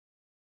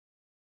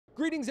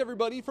Greetings,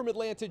 everybody, from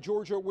Atlanta,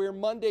 Georgia, where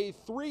Monday,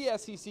 3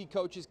 SEC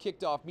coaches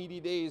kicked off media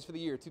days for the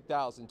year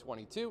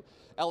 2022.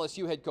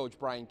 LSU head coach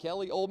Brian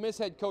Kelly, Ole Miss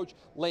head coach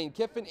Lane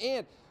Kiffin,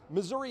 and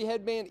Missouri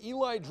head man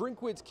Eli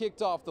Drinkwitz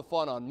kicked off the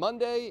fun on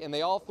Monday, and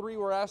they all three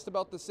were asked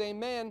about the same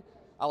man,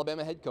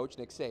 Alabama head coach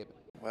Nick Saban.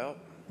 Well,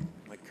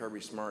 like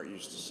Kirby Smart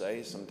used to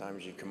say,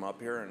 sometimes you come up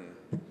here and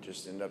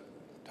just end up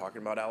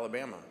talking about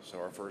Alabama. So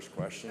our first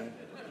question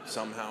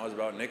somehow is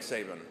about Nick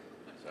Saban.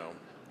 So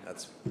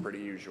that's pretty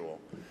usual.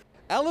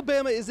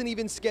 Alabama isn't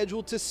even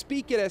scheduled to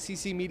speak at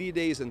SEC Media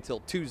Days until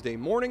Tuesday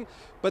morning,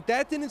 but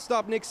that didn't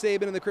stop Nick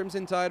Saban and the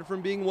Crimson Tide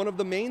from being one of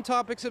the main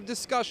topics of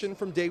discussion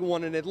from day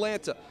one in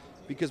Atlanta.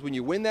 Because when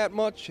you win that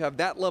much, have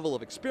that level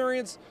of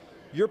experience,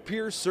 your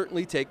peers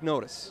certainly take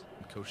notice.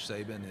 Coach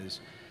Saban has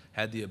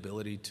had the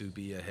ability to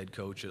be a head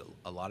coach at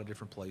a lot of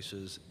different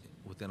places,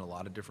 within a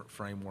lot of different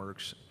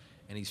frameworks,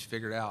 and he's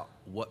figured out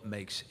what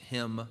makes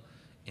him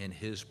and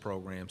his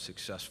program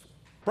successful.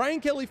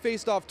 Brian Kelly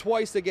faced off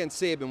twice against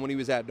Saban when he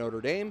was at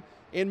Notre Dame.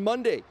 And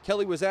Monday,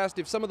 Kelly was asked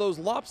if some of those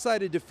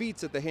lopsided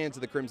defeats at the hands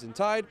of the Crimson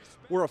Tide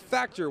were a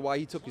factor why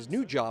he took his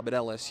new job at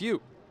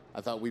LSU.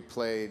 I thought we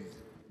played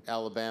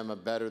Alabama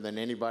better than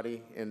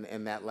anybody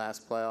in that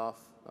last playoff.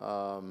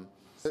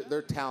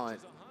 Their talent,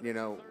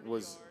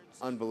 was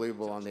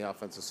unbelievable on the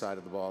offensive side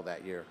of the ball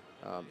that year.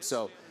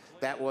 So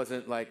that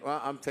wasn't like, well,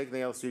 I'm taking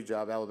the LSU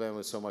job. Alabama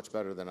was so much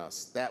better than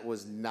us. That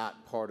was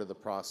not part of the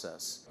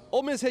process.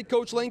 Ole Miss head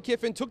coach Lane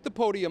Kiffin took the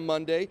podium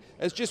Monday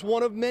as just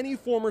one of many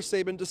former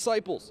Saban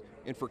disciples.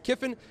 And for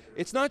Kiffin,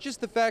 it's not just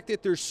the fact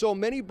that there's so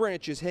many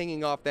branches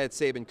hanging off that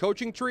Saban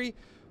coaching tree,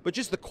 but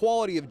just the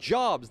quality of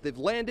jobs they've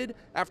landed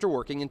after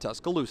working in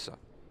Tuscaloosa.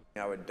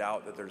 I would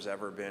doubt that there's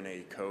ever been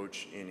a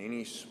coach in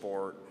any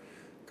sport,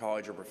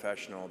 college or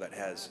professional, that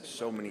has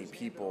so many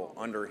people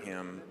under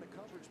him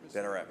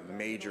that are at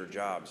major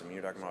jobs. I mean,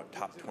 you're talking about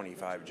top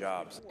 25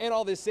 jobs. And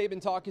all this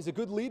Saban talk is a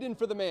good lead-in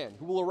for the man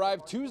who will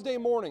arrive Tuesday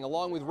morning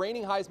along with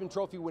reigning Heisman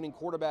Trophy winning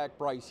quarterback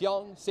Bryce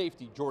Young,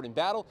 safety Jordan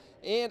Battle,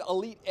 and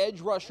elite edge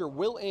rusher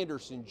Will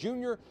Anderson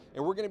Jr.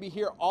 And we're going to be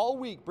here all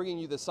week bringing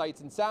you the sights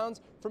and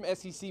sounds from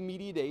SEC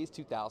Media Days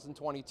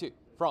 2022.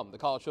 From the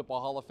College Football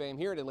Hall of Fame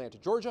here in Atlanta,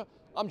 Georgia,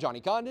 I'm Johnny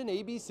Congdon,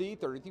 ABC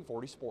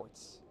 3340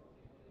 Sports.